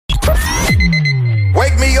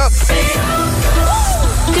me up.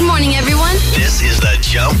 Good morning, everyone. This is the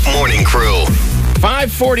Jump Morning Crew.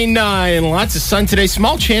 5:49, lots of sun today.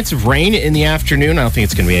 Small chance of rain in the afternoon. I don't think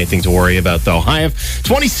it's going to be anything to worry about, though. High of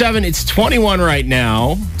 27. It's 21 right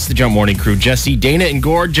now. It's the Jump Morning Crew. Jesse, Dana, and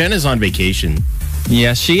Gord. Jenna's on vacation.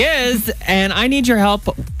 Yes, she is. And I need your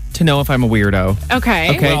help to know if I'm a weirdo.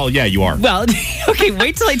 Okay. Well, yeah, you are. Well, okay,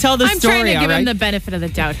 wait till I tell the I'm story. trying to give all him right? the benefit of the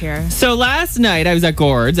doubt here. So last night I was at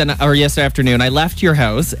Gord's, or yesterday afternoon, I left your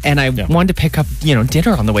house and I wanted to pick up,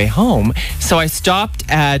 dinner on the way home. So I stopped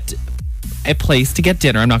at a place to get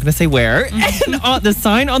dinner. I'm not going to say where. And the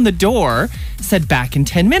sign on the door said back in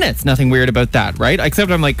 10 minutes. Nothing weird about that, right?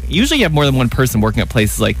 Except I'm like, usually you have more than one person working at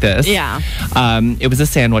places like this. Yeah. It was a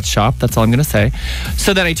sandwich shop. That's all I'm going to say.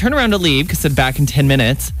 So then I turn around to leave because it said back in 10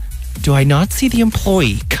 minutes. Do I not see the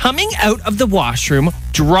employee coming out of the washroom,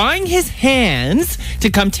 drying his hands to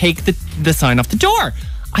come take the sign off the door?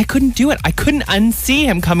 I couldn't do it. I couldn't unsee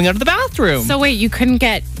him coming out of the bathroom. So wait, you couldn't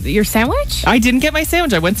get your sandwich? I didn't get my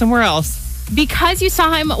sandwich. I went somewhere else. Because you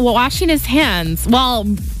saw him washing his hands while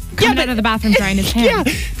coming out of the bathroom drying his hands.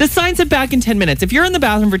 Yeah, the sign said back in 10 minutes. If you're in the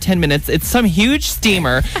bathroom for 10 minutes, it's some huge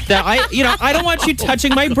steamer that I don't want you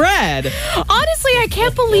touching my bread. Honestly, I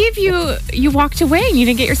can't believe you walked away and you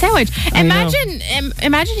didn't get your sandwich.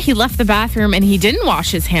 Imagine he left the bathroom and he didn't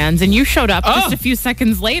wash his hands and you showed up just a few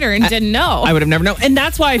seconds later and didn't know. I would have never known. And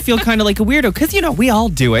that's why I feel kind of like a weirdo because, we all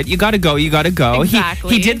do it. You got to go. You got to go.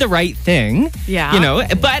 Exactly. He did the right thing. Yeah.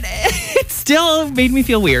 But it still made me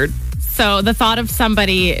feel weird. So the thought of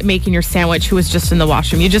somebody making your sandwich who was just in the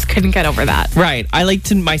washroom, you just couldn't get over that. Right. I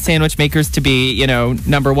like my sandwich makers to be,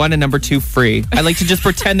 number 1 and number 2 free. I like to just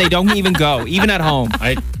pretend they don't even go, even at home.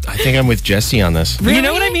 I think I'm with Jesse on this. Really? You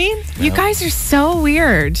know what I mean? You guys are so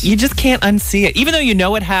weird. You just can't unsee it. Even though you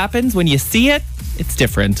know what happens, when you see it, it's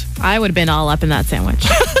different. I would have been all up in that sandwich.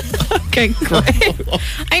 Okay, great.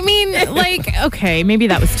 I mean, okay, maybe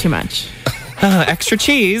that was too much. Extra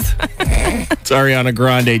cheese. It's Ariana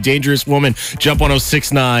Grande, Dangerous Woman, Jump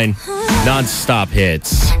 106.9, non-stop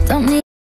hits.